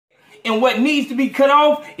And what needs to be cut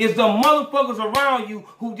off is the motherfuckers around you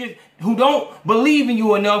who don't believe in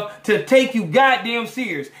you enough to take you goddamn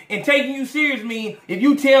serious. And taking you serious means if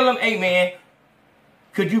you tell them, hey man,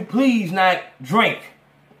 could you please not drink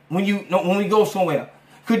when we go somewhere?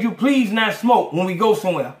 Could you please not smoke when we go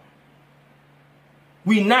somewhere?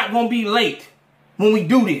 We not gonna be late when we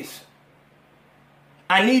do this.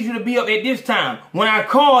 I need you to be up at this time. When I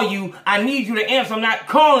call you, I need you to answer. I'm not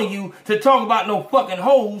calling you to talk about no fucking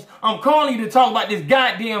hoes. I'm calling you to talk about this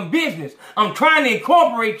goddamn business. I'm trying to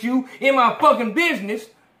incorporate you in my fucking business.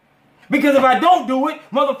 Because if I don't do it,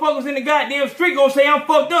 motherfuckers in the goddamn street gonna say I'm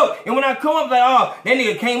fucked up. And when I come up, like, oh, that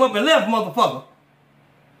nigga came up and left, motherfucker.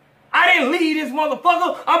 I didn't leave this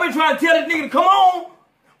motherfucker. I've been trying to tell this nigga to come on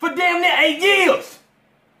for damn near 8 years.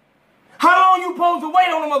 How long you supposed to wait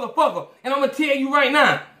on a motherfucker? And I'm going to tell you right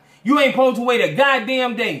now, you ain't supposed to wait a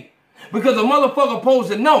goddamn day. Because a motherfucker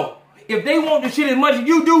supposed to know. If they want the shit as much as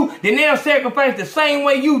you do, then they'll sacrifice the same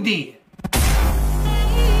way you did.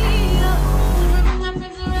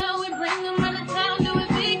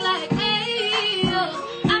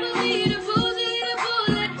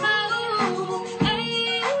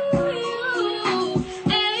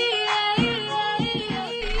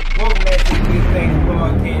 Welcome back to the Big Things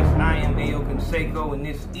Podcast. I am Ayo Consaco, and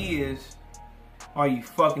this is Are You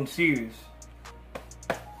Fucking Serious?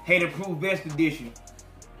 Hater Proof Vest Edition.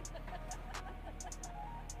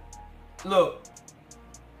 Look,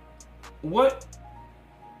 what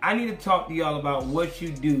I need to talk to y'all about what you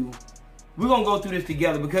do. We're gonna go through this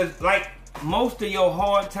together because, like, most of your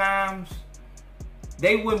hard times,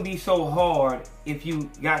 they wouldn't be so hard if you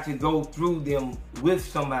got to go through them with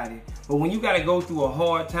somebody. But when you got to go through a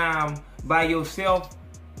hard time by yourself,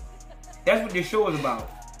 that's what this show is about.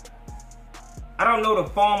 I don't know the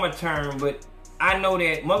farmer term, but I know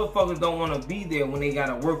that motherfuckers don't want to be there when they got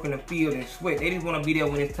to work in the field and sweat. They just want to be there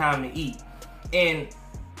when it's time to eat. And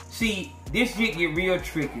see, this shit get real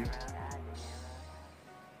tricky.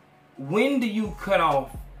 When do you cut off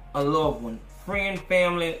a loved one? Friend,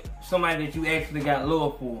 family, somebody that you actually got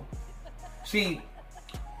love for. See,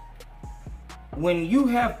 when you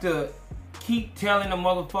have to keep telling a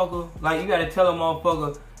motherfucker, like you gotta tell a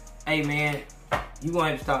motherfucker, hey man, you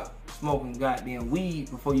gonna have to stop smoking goddamn weed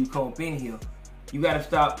before you come up in here. You gotta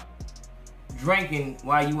stop drinking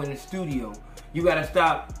while you in the studio. You gotta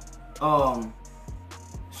stop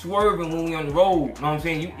swerving when we on the road. You know what I'm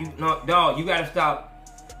saying? Dog, you gotta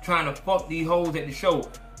stop trying to fuck these hoes at the show.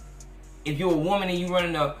 If you're a woman and you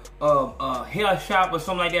running a hair shop or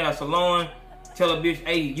something like that, a salon, tell a bitch,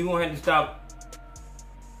 hey, you gonna have to stop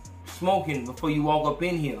smoking before you walk up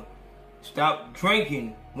in here. Stop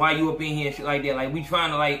drinking while you up in here and shit like that. Like, we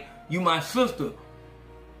trying to, like, you my sister.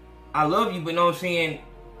 I love you, but know what I'm saying?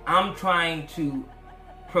 I'm trying to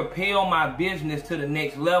propel my business to the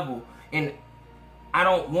next level. And I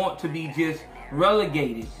don't want to be just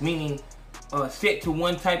relegated, meaning set to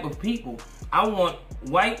one type of people. I want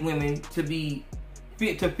white women to be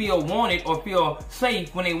fit to feel wanted or feel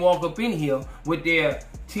safe when they walk up in here with their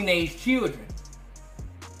teenage children.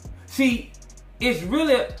 See, it's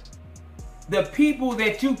really the people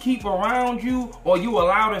that you keep around you or you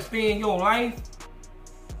allow to stay in your life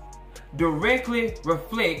directly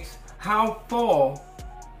reflects how far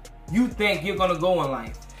you think you're gonna go in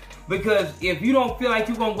life. Because if you don't feel like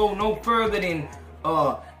you're gonna go no further than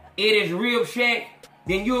Eddie's Rib Shack,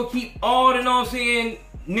 then you'll keep all the, you know what I'm saying,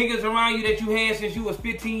 niggas around you that you had since you was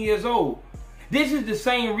 15 years old. This is the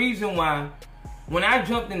same reason why when I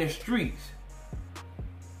jumped in the streets,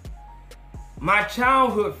 my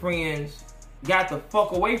childhood friends got the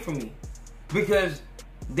fuck away from me. Because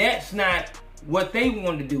that's not what they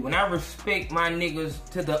wanted to do. And I respect my niggas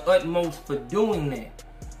to the utmost for doing that.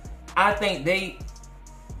 I think they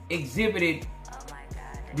exhibited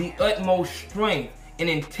the utmost strength and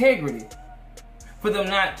integrity for them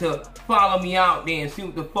not to follow me out there and see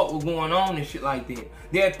what the fuck was going on and shit like that.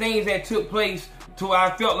 There are things that took place to where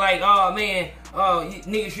I felt like, oh man,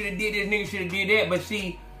 nigga should have did this, nigga should have did that. But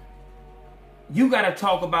see, you gotta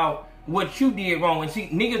talk about what you did wrong. And see,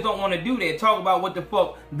 niggas don't want to do that. Talk about what the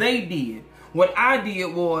fuck they did. What I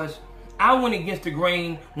did was, I went against the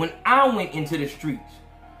grain when I went into the streets.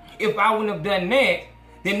 If I wouldn't have done that,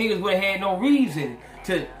 then niggas would have had no reason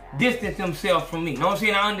to distance themselves from me. You know what I'm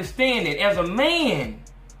saying? I understand that as a man,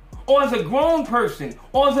 or as a grown person,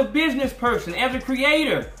 or as a business person, as a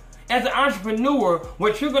creator, as an entrepreneur,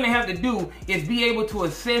 what you're going to have to do is be able to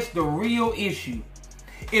assess the real issue.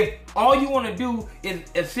 If all you want to do is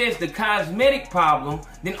assess the cosmetic problem,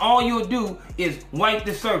 then all you'll do is wipe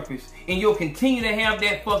the surface. And you'll continue to have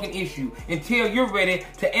that fucking issue until you're ready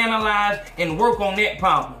to analyze and work on that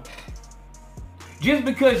problem. Just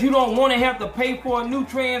because you don't want to have to pay for a new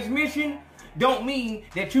transmission, don't mean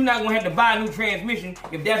that you're not going to have to buy a new transmission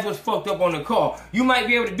if that's what's fucked up on the car. You might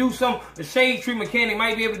be able to do some, the shade tree mechanic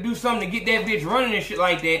might be able to do something to get that bitch running and shit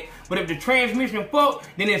like that. But if the transmission fucked,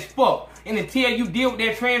 then it's fucked. And until you deal with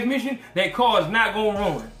that transmission, that car is not going to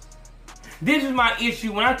run. This is my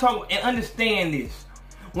issue when I talk, and understand this.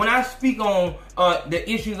 When I speak on the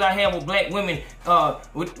issues I have with black women,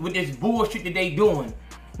 with this bullshit that they doing.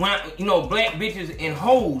 When I, you know, black bitches and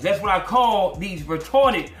hoes, that's what I call these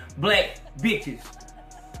retarded black bitches.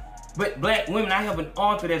 But black women, I have an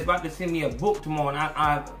author that's about to send me a book tomorrow, and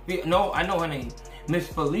I know her name, Miss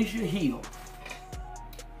Felicia Hill.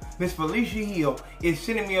 Miss Felicia Hill is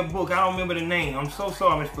sending me a book. I don't remember the name. I'm so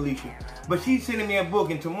sorry, Miss Felicia. But she's sending me a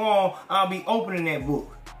book, and tomorrow I'll be opening that book.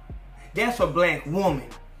 That's a black woman.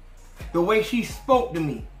 The way she spoke to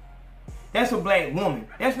me. That's a black woman.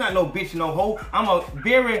 That's not no bitch, no hoe. I'm a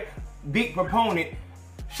very big proponent.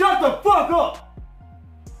 Shut the fuck up!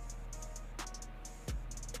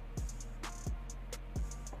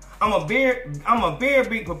 I'm a very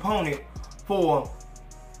big proponent for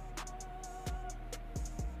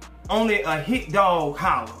only a hit dog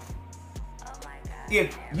holler.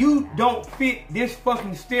 If you don't fit this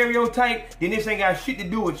fucking stereotype, then this ain't got shit to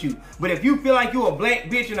do with you. But if you feel like you a black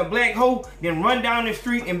bitch and a black hoe, then run down the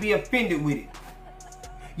street and be offended with it.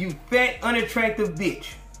 You fat, unattractive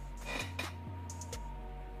bitch.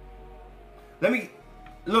 Let me,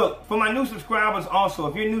 look, for my new subscribers also,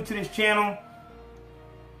 if you're new to this channel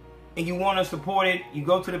and you want to support it, you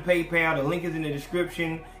go to the PayPal. The link is in the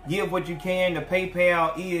description. Give what you can. The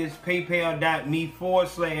PayPal is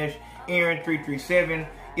paypal.me/Aaron337.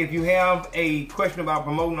 If you have a question about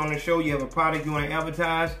promoting on the show, you have a product you want to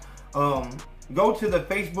advertise, go to the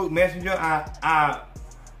Facebook Messenger. I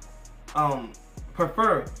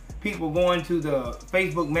prefer people going to the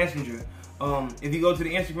Facebook Messenger. If you go to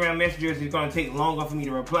the Instagram Messengers, it's going to take longer for me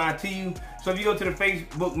to reply to you. So if you go to the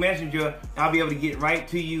Facebook Messenger, I'll be able to get right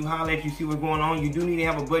to you, holler at you, see what's going on. You do need to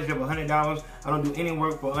have a budget of $100. I don't do any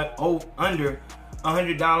work for under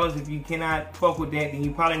 $100. If you cannot fuck with that, then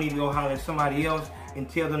you probably need to go holler at somebody else and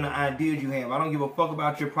tell them the ideas you have. I don't give a fuck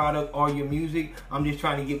about your product or your music. I'm just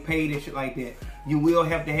trying to get paid and shit like that. You will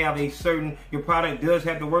have to have a certain, your product does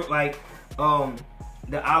have to work like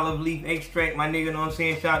the olive leaf extract, my nigga, know what I'm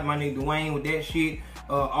saying? Shout out to my nigga Dwayne with that shit.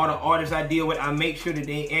 All the artists I deal with, I make sure that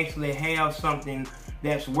they actually have something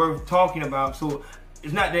that's worth talking about. So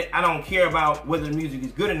it's not that I don't care about whether the music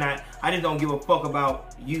is good or not. I just don't give a fuck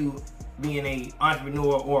about you being an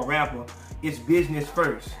entrepreneur or a rapper. It's business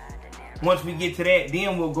first. Once we get to that,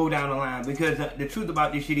 then we'll go down the line. Because the truth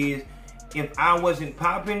about this shit is, if I wasn't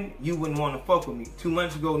popping, you wouldn't want to fuck with me. 2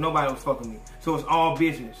 months ago, nobody was fucking with me. So it's all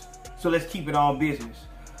business. So let's keep it all business.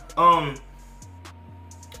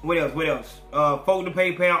 What else? Folk to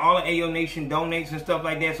PayPal, all the Ayo Nation donates and stuff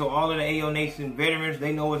like that. So all of the Ayo Nation veterans,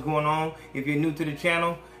 they know what's going on. If you're new to the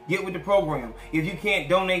channel, get with the program. If you can't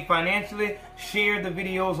donate financially, share the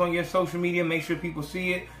videos on your social media. Make sure people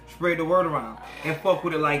see it. Spread the word around. And fuck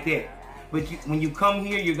with it like that. But when you come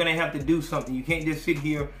here, you're going to have to do something. You can't just sit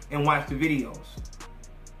here and watch the videos.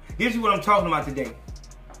 This is what I'm talking about today.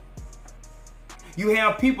 You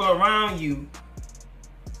have people around you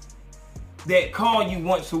that call you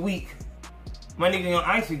once a week. My nigga Young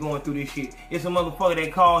Icy going through this shit. It's a motherfucker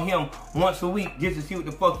that call him once a week just to see what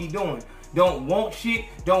the fuck he doing. Don't want shit,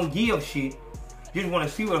 don't give shit. Just want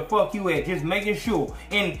to see where the fuck you at. Just making sure.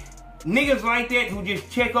 And niggas like that who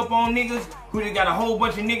just check up on niggas, who just got a whole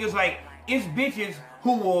bunch of niggas, like, it's bitches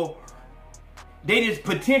who will, they just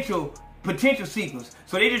potential seekers.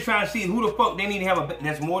 So they just trying to see who the fuck they need to have a,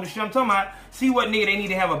 that's more the shit I'm talking about. See what nigga they need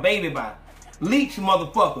to have a baby by. Leech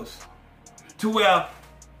motherfuckers. To where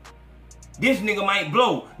this nigga might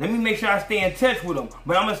blow. Let me make sure I stay in touch with him.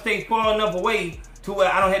 But I'm going to stay far enough away to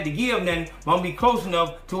where I don't have to give nothing. But I'm going to be close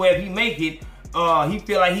enough to where if he make it, he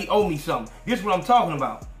feel like he owe me something. This is what I'm talking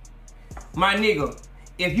about. My nigga,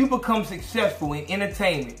 if you become successful in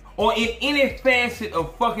entertainment or in any facet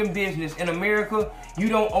of fucking business in America, you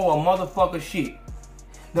don't owe a motherfucker shit.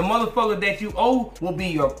 The motherfucker that you owe will be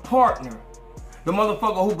your partner. The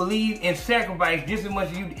motherfucker who believe and sacrifice just as much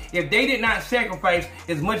as you did. If they did not sacrifice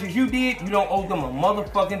as much as you did, you don't owe them a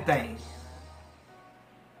motherfucking thing.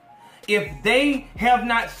 If they have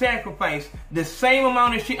not sacrificed the same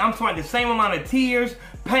amount of shit, I'm talking the same amount of tears,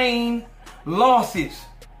 pain, losses,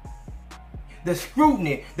 the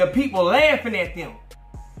scrutiny, the people laughing at them,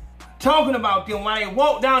 talking about them while they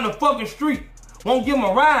walk down the fucking street, won't give them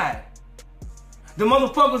a ride. The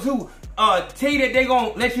motherfuckers who tell you that they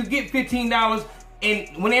gonna let you get $15, and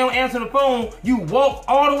when they don't answer the phone, you walk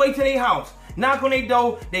all the way to their house. Knock on their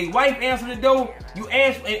door. They wife answer the door. You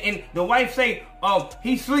ask, and the wife say, "Oh,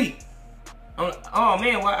 he sleep." Oh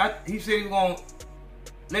man, well, he said he was gonna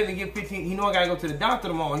let me get 15. You know I gotta go to the doctor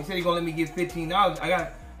tomorrow. He said he gonna let me get $15. I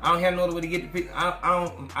don't have no other way to get the.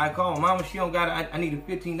 I call mama. She don't got it. I need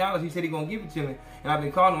the $15. He said he gonna give it to me, and I've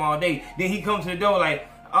been calling him all day. Then he comes to the door like,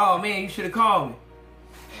 "Oh man, you should have called me."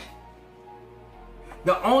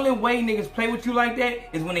 The only way niggas play with you like that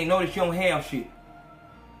is when they know that you don't have shit.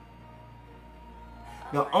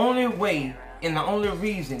 The only way and the only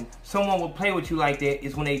reason someone will play with you like that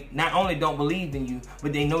is when they not only don't believe in you,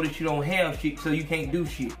 but they know that you don't have shit, so you can't do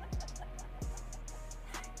shit.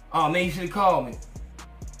 Oh man, you should have called me.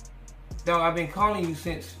 Dog, I've been calling you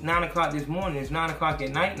since 9 o'clock this morning. It's 9 o'clock at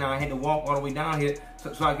night now. I had to walk all the way down here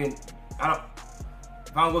so I can. If I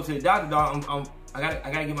don't go to the doctor, dog, I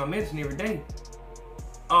gotta get my medicine every day.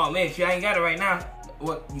 Oh man, shit, I ain't got it right now.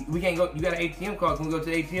 What? We can't go. You got an ATM card? Can we go to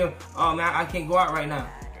the ATM? Oh man, I can't go out right now.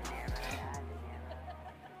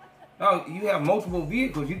 Oh, you have multiple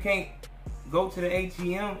vehicles. You can't go to the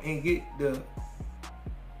ATM and get the.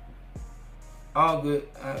 All good.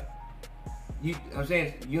 I'm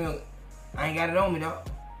saying I ain't got it on me, dog.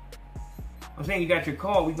 I'm saying you got your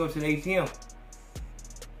card. We go to the ATM.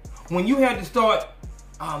 When you had to start,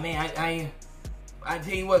 oh man, I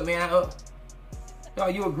tell you what, man. No,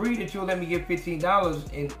 you agreed that you'll let me get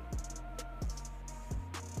 $15, and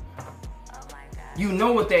you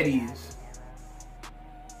know what that is.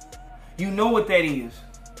 You know what that is.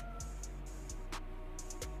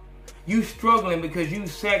 You struggling because you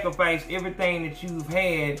sacrificed everything that you've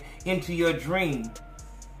had into your dream,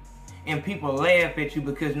 and people laugh at you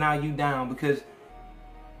because now you down because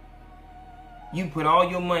you put all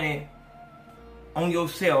your money on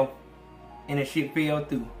yourself and the shit fell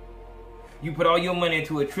through. You put all your money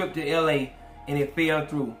into a trip to LA and it fell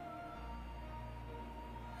through.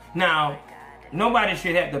 Now, nobody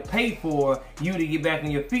should have to pay for you to get back on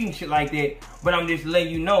your feet and shit like that, but I'm just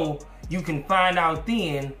letting you know you can find out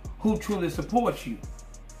then who truly supports you.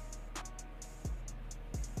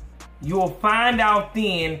 You'll find out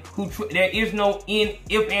then there is no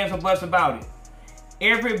if, ands, or buts about it.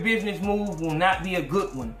 Every business move will not be a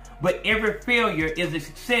good one, but every failure is a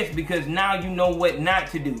success because now you know what not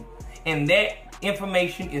to do. And that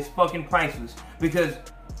information is fucking priceless because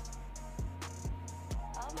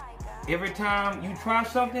every time you try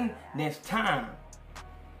something, that's time.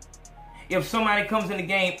 If somebody comes in the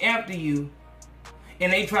game after you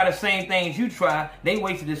and they try the same things you try, they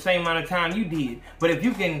wasted the same amount of time you did. But if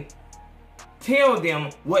you can tell them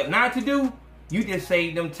what not to do, you just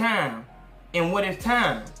save them time. And what is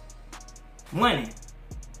time? Money.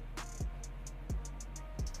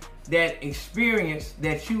 That experience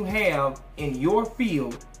that you have in your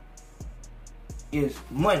field is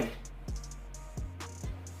money.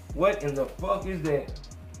 What in the fuck is that?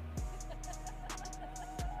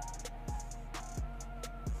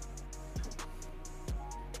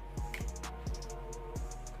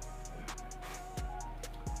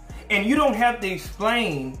 And you don't have to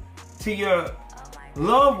explain to your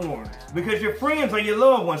loved ones because your friends are your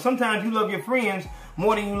loved ones. Sometimes you love your friends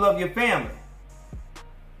more than you love your family.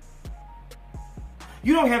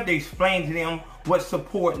 You don't have to explain to them what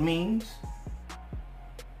support means.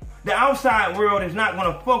 The outside world is not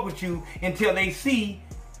going to fuck with you until they see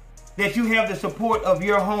that you have the support of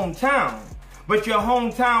your hometown. But your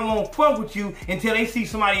hometown won't fuck with you until they see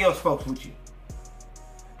somebody else fucks with you.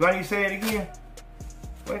 Do I need to say that again?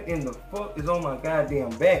 What in the fuck is on my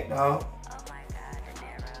goddamn back, dog?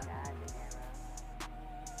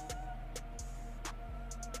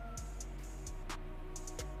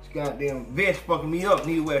 Goddamn vest fucking me up.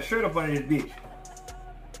 Need to wear a shirt up under this bitch.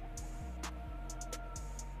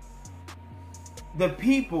 The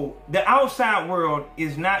people, the outside world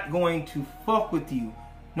is not going to fuck with you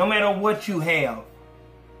no matter what you have.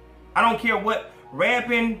 I don't care what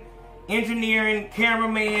rapping, engineering,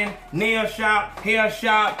 cameraman, nail shop, hair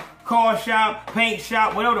shop, car shop, paint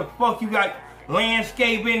shop, whatever the fuck you got,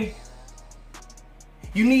 landscaping.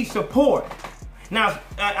 You need support. Now,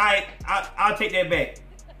 I'll take that back.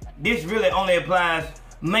 This really only applies,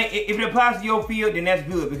 if it applies to your field, then that's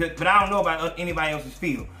good, but I don't know about anybody else's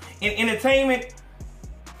field. In entertainment,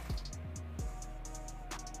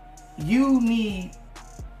 your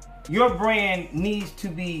brand needs to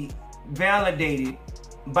be validated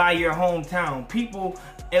by your hometown. People,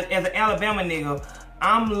 as an Alabama nigga,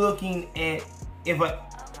 I'm looking at, if a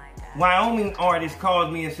Wyoming artist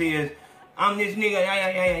calls me and says, I'm this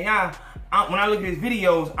nigga, when I look at his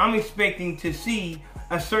videos, I'm expecting to see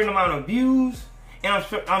a certain amount of views, and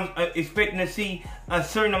I'm expecting to see a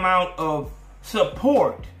certain amount of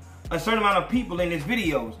support, a certain amount of people in his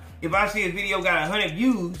videos. if I see a video got 100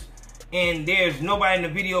 views and there's nobody in the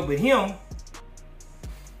video but him,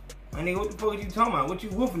 I mean, what the fuck are you talking about? What you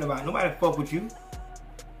woofing about? Nobody fuck with you.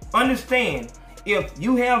 Understand, if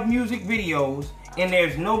you have music videos and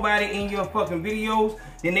there's nobody in your fucking videos,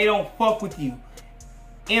 then they don't fuck with you.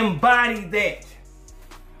 Embody that.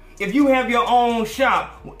 If you have your own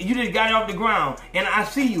shop, you just got it off the ground, and I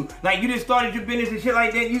see you, like you just started your business and shit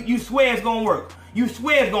like that, you swear it's gonna work. You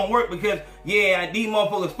swear it's gonna work because, yeah, these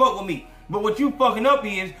motherfuckers fuck with me. But what you fucking up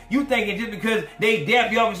is, you thinking just because they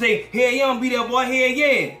dap you up and say, hell yeah, I'm be that boy, hell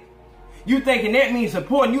yeah. You thinking that means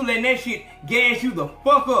support, and you letting that shit gas you the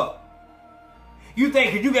fuck up. You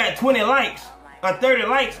think because you got 20 likes or 30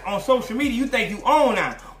 likes on social media, you think you own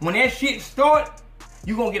now. When that shit start,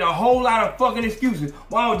 you gonna get a whole lot of fucking excuses.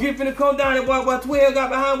 Well, I was just finna come down there while 12 got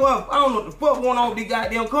behind, well, I don't know what the fuck going on with this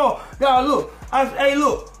goddamn car. Y'all look, hey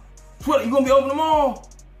look, you gonna be open tomorrow?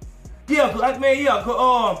 Yeah,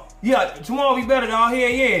 yeah, tomorrow be better, dog, hell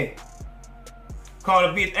yeah. Call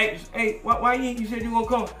the bitch, hey, why you said you gonna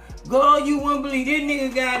come? Girl, you wouldn't believe this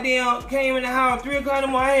nigga goddamn came in the house 3 o'clock in the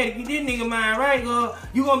morning. I had to get this nigga mine, right, girl?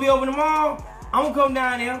 You gonna be open tomorrow? I'm gonna come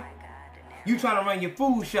down there. You trying to run your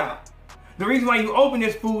food shop. The reason why you open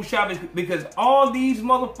this food shop is because all these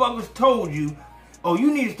motherfuckers told you, oh,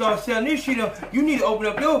 you need to start selling this shit up. You need to open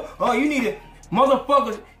up your, oh, you need to,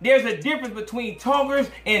 motherfuckers, there's a difference between talkers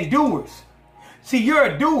and doers. See, you're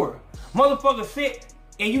a doer. Motherfuckers sit,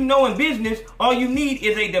 and you know in business, all you need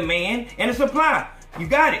is a demand and a supply. You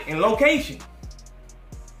got it in location.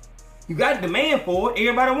 You got demand for it.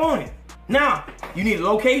 Everybody want it. Now, you need a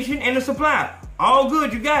location and a supply. All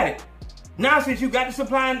good, you got it. Now, since you got the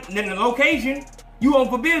supply and the location, you open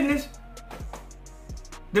for business.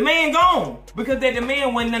 Demand gone. Because that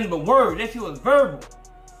demand wasn't nothing but words. That shit was verbal.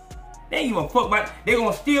 They ain't even fuck about it. They're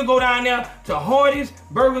going to still go down there to Hardee's,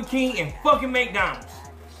 Burger King, and fucking McDonald's.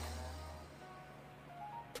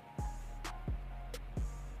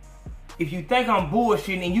 If you think I'm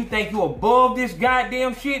bullshitting and you think you above this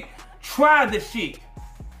goddamn shit, try the shit.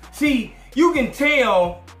 See, you can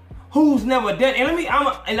tell who's never done.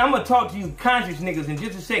 And I'm gonna talk to you conscious niggas in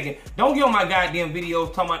just a second. Don't get on my goddamn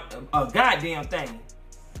videos talking about a goddamn thing.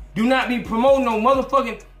 Do not be promoting no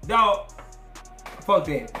motherfucking dog. Fuck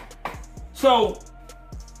that. So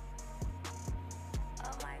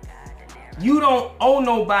you don't owe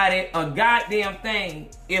nobody a goddamn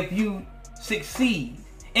thing if you succeed.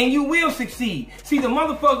 And you will succeed. See, the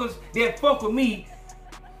motherfuckers that fuck with me,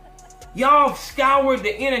 y'all scoured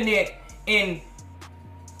the internet and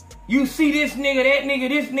you see this nigga, that nigga,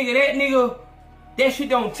 this nigga, that nigga. That shit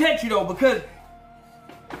don't touch you though, because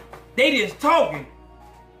they just talking.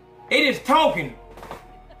 They just talking.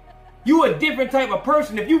 You a different type of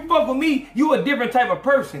person. If you fuck with me, you a different type of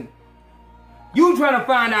person. You trying to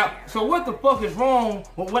find out, so what the fuck is wrong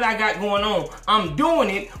with what I got going on? I'm doing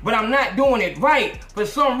it, but I'm not doing it right for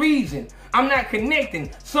some reason. I'm not connecting.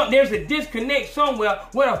 There's a disconnect somewhere.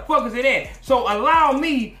 Where the fuck is it at? So allow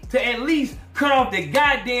me to at least cut off the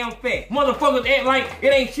goddamn fat. Motherfuckers act like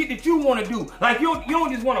it ain't shit that you want to do. Like you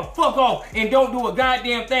don't just want to fuck off and don't do a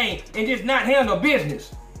goddamn thing and just not handle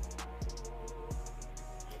business.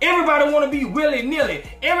 Everybody want to be willy-nilly.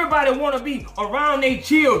 Everybody want to be around their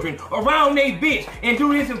children, around their bitch, and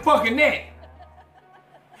do this and fucking that.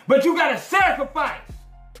 But you got to sacrifice.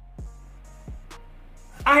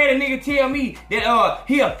 I had a nigga tell me that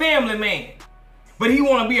he a family man, but he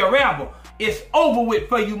want to be a rapper. It's over with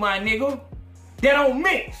for you, my nigga. That don't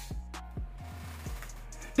mix.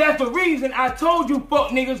 That's the reason I told you fuck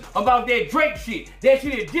niggas about that Drake shit. That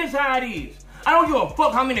shit is just how it is. I don't give a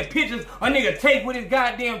fuck how many pictures a nigga take with his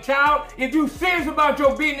goddamn child. If you serious about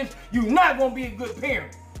your business, you not gonna be a good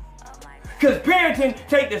parent. Cause parenting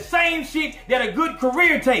take the same shit that a good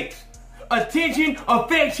career takes. Attention,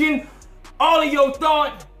 affection, all of your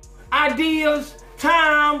thought, ideas,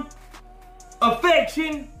 time,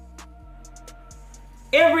 affection.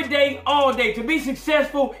 Every day, all day. To be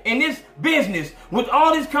successful in this business, with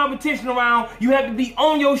all this competition around, you have to be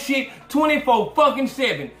on your shit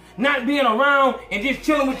 24/7. Not being around and just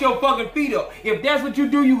chilling with your fucking feet up. If that's what you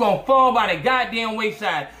do, you gonna fall by the goddamn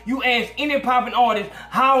wayside. You ask any popping artist,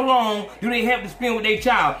 how long do they have to spend with their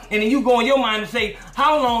child? And then you go in your mind and say,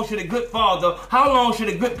 how long should a good father, how long should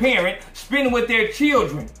a good parent spend with their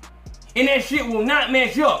children? And that shit will not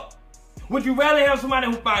match up. Would you rather have somebody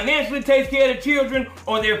who financially takes care of the children,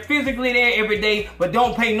 or they're physically there every day but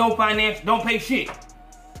don't pay no finance, don't pay shit?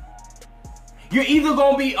 You're either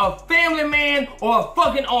gonna be a family man or a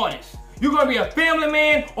fucking artist. You're gonna be a family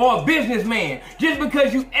man or a businessman. Just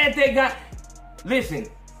because you at that guy. Listen,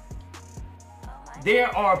 there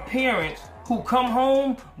are parents who come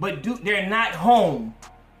home but they're not home.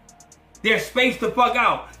 They're spaced the fuck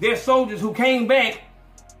out. They're soldiers who came back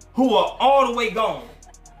who are all the way gone.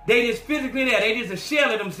 They just physically there. They just a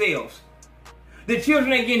shell of themselves. The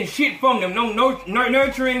children ain't getting shit from them. No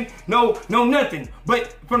nurturing, no nothing.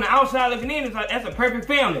 But from the outside looking in, it's like, that's a perfect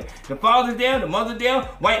family. The father's there, the mother's there,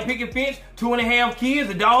 white picket fence, 2.5 kids,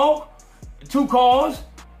 a dog, 2 cars.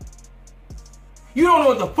 You don't know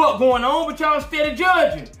what the fuck going on, but y'all steady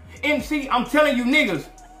judging. And see, I'm telling you niggas,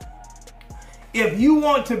 if you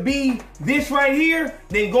want to be this right here,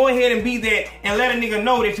 then go ahead and be that and let a nigga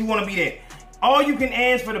know that you want to be that. All you can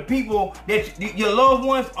ask for the people, that your loved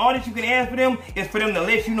ones, all that you can ask for them is for them to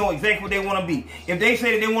let you know exactly what they want to be. If they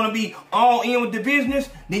say that they want to be all in with the business,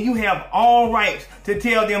 then you have all rights to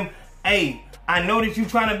tell them, hey, I know that you're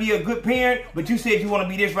trying to be a good parent, but you said you want to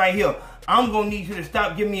be this right here. I'm going to need you to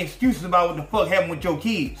stop giving me excuses about what the fuck happened with your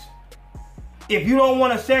kids. If you don't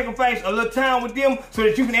want to sacrifice a little time with them so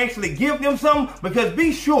that you can actually give them something, because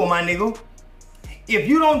be sure, my nigga, if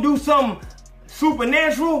you don't do something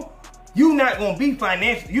supernatural, you're not going to be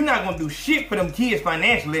financial. You're not going to do shit for them kids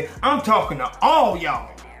financially. I'm talking to all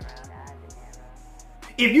y'all.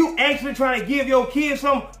 If you actually trying to give your kids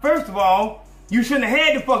something, first of all, you shouldn't have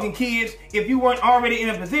had the fucking kids if you weren't already in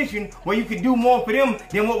a position where you could do more for them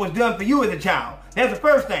than what was done for you as a child. That's the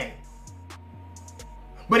first thing.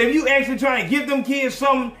 But if you actually trying to give them kids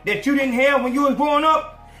something that you didn't have when you was growing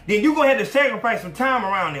up, then you're going to have to sacrifice some time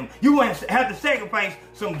around them. You're going to have to sacrifice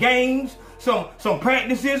some games, some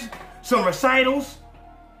practices, some recitals.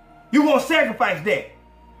 You're going to sacrifice that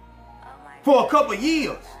for a couple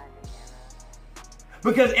years.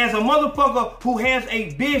 Because as a motherfucker who has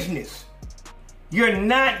a business, you're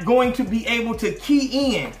not going to be able to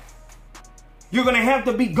key in. You're going to have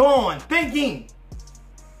to be gone thinking.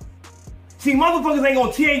 See, motherfuckers ain't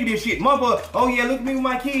going to tell you this shit. Motherfucker, oh yeah, look at me with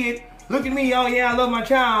my kid. Look at me, oh yeah, I love my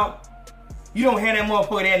child. You don't have that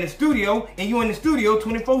motherfucker there in the studio, and you in the studio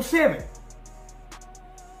 24/7.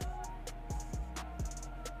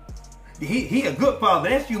 He a good father.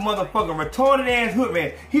 That's you motherfucking retarded ass hood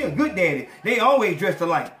man. He a good daddy. They always dressed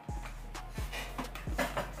alike.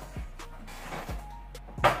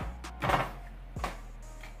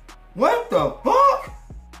 What the fuck?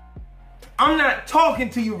 I'm not talking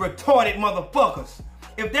to you retarded motherfuckers.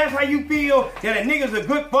 If that's how you feel that a nigga's a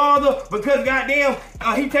good father because goddamn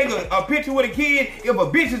he take a picture with a kid, if a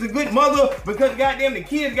bitch is a good mother because goddamn the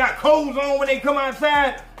kids got clothes on when they come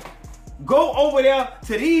outside, go over there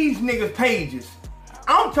to these niggas' pages.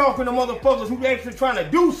 I'm talking to motherfuckers who actually trying to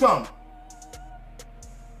do something.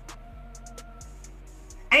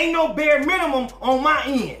 Ain't no bare minimum on my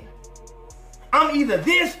end. I'm either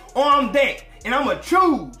this or I'm that, and I'm gonna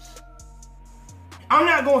choose. I'm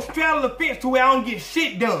not gonna straddle the fence to where I don't get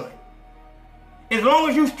shit done. As long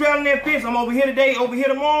as you straddling that fence, I'm over here today, over here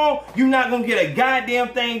tomorrow, you're not gonna get a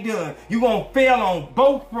goddamn thing done. You're gonna fail on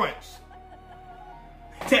both fronts.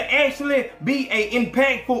 To actually be a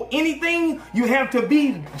impactful anything, you have to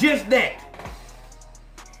be just that.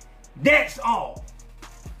 That's all.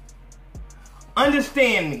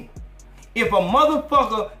 Understand me. If a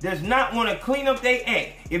motherfucker does not want to clean up their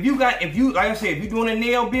act, if you like I said, if you're doing a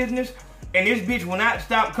nail business and this bitch will not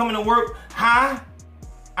stop coming to work high,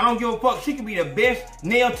 I don't give a fuck. She could be the best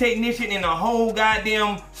nail technician in the whole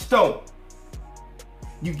goddamn store.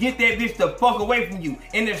 You get that bitch the fuck away from you.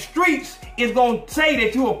 And the streets is gonna say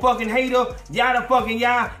that you a fucking hater, yada fucking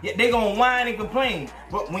yada. They gonna whine and complain.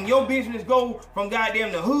 But when your business go from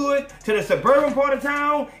goddamn the hood to the suburban part of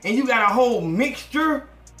town, and you got a whole mixture,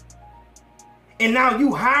 and now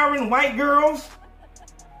you hiring white girls,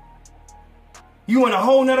 you in a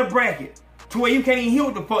whole nother bracket to where you can't even hear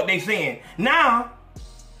what the fuck they saying. Now,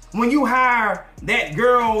 when you hire that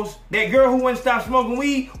girl who wouldn't stop smoking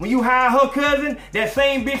weed, when you hire her cousin, that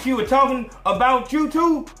same bitch you were talking about you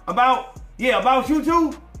two, about you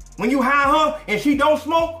two, when you hire her and she don't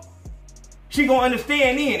smoke, she gonna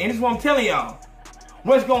understand then. And this is what I'm telling y'all.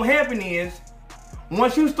 What's gonna happen is,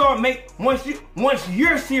 once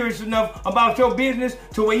you're serious enough about your business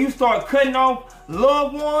to where you start cutting off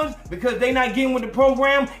loved ones because they not getting with the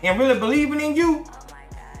program and really believing in you,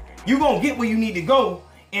 you're gonna get where you need to go.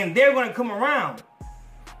 And they're going to come around.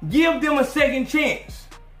 Give them a second chance.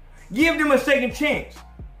 Give them a second chance.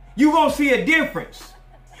 You're going to see a difference.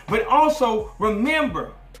 But also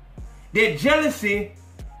remember that jealousy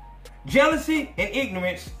and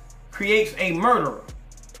ignorance creates a murderer.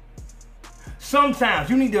 Sometimes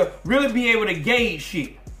you need to really be able to gauge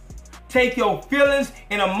shit. Take your feelings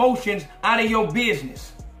and emotions out of your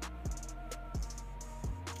business.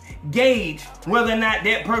 Gauge whether or not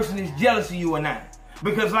that person is jealous of you or not.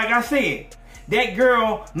 Because like I said, that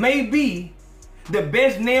girl may be the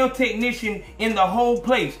best nail technician in the whole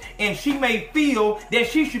place, and she may feel that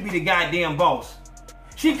she should be the goddamn boss.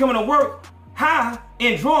 She coming to work high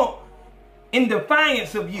and drunk in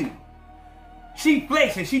defiance of you. She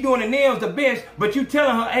flexing, she doing the nails the best, but you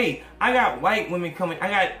telling her, hey, I got white women coming,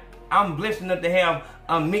 I'm blessed enough to have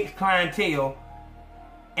a mixed clientele,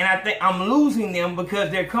 and I think I'm losing them because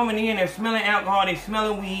they're coming in, they're smelling alcohol, they're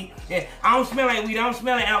smelling weed. And I don't smell like weed, I don't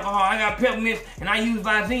smell like alcohol, I got peppermints, and I use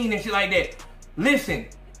Visine and shit like that. Listen,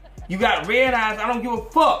 you got red eyes, I don't give a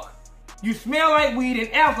fuck. You smell like weed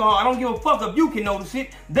and alcohol, I don't give a fuck if you can notice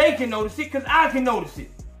it, they can notice it, because I can notice it.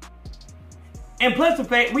 And plus the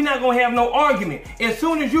fact, we're not going to have no argument. As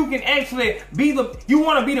soon as you can actually be you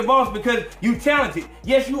want to be the boss because you talented.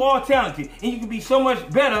 Yes, you are talented. And you can be so much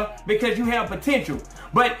better because you have potential.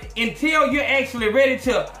 But until you're actually ready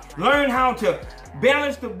to learn how to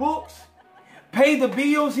balance the books, pay the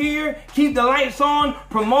bills here, keep the lights on,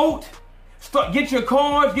 promote, get your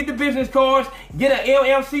cards, get the business cards, get an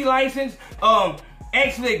LLC license,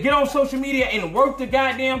 actually get on social media and work the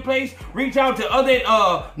goddamn place, reach out to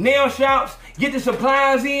other nail shops, get the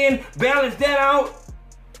supplies in, balance that out,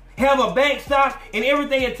 have a backstop, and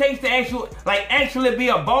everything it takes to actually be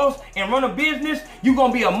a boss and run a business. You're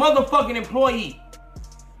gonna be a motherfucking employee.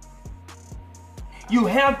 You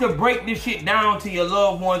have to break this shit down to your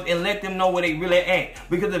loved ones and let them know where they really at.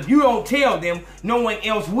 Because if you don't tell them, no one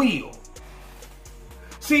else will.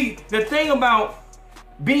 See, the thing about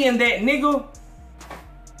being that nigga,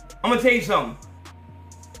 I'm gonna tell you something.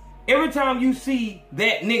 Every time you see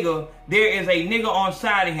that nigga, there is a nigga on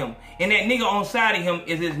side of him. And that nigga on side of him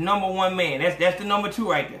is his number one man. That's the number two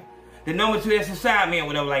right there. The number two, that's the side man,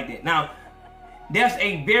 whatever like that. Now, that's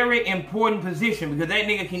a very important position because that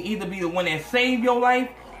nigga can either be the one that save your life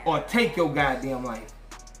or take your goddamn life.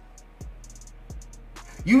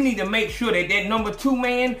 You need to make sure that that number two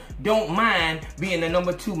man don't mind being the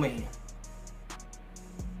number two man.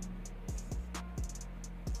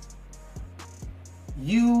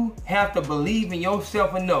 You have to believe in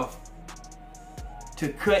yourself enough to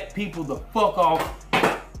cut people the fuck off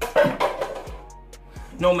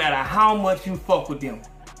no matter how much you fuck with them.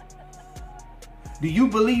 Do you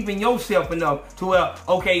believe in yourself enough to where,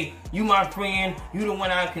 okay, you my friend, you the one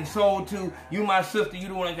I console to, you my sister, you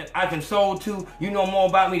the one I console to, you know more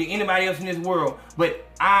about me than anybody else in this world, but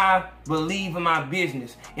I believe in my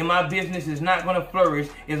business, and my business is not going to flourish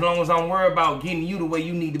as long as I'm worried about getting you the way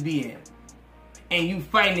you need to be at. And you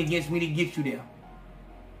fighting against me to get you there.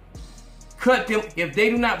 Cut them. If they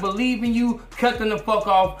do not believe in you, cut them the fuck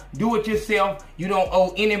off. Do it yourself. You don't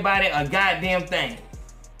owe anybody a goddamn thing.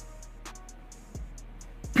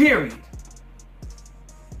 Period.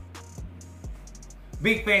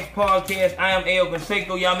 Big Facts Podcast. I am Ayo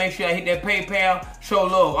Consaco. Y'all make sure I hit that PayPal. Show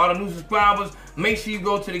love. All the new subscribers, make sure you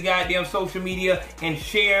go to the goddamn social media and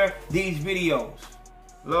share these videos.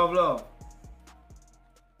 Love, love.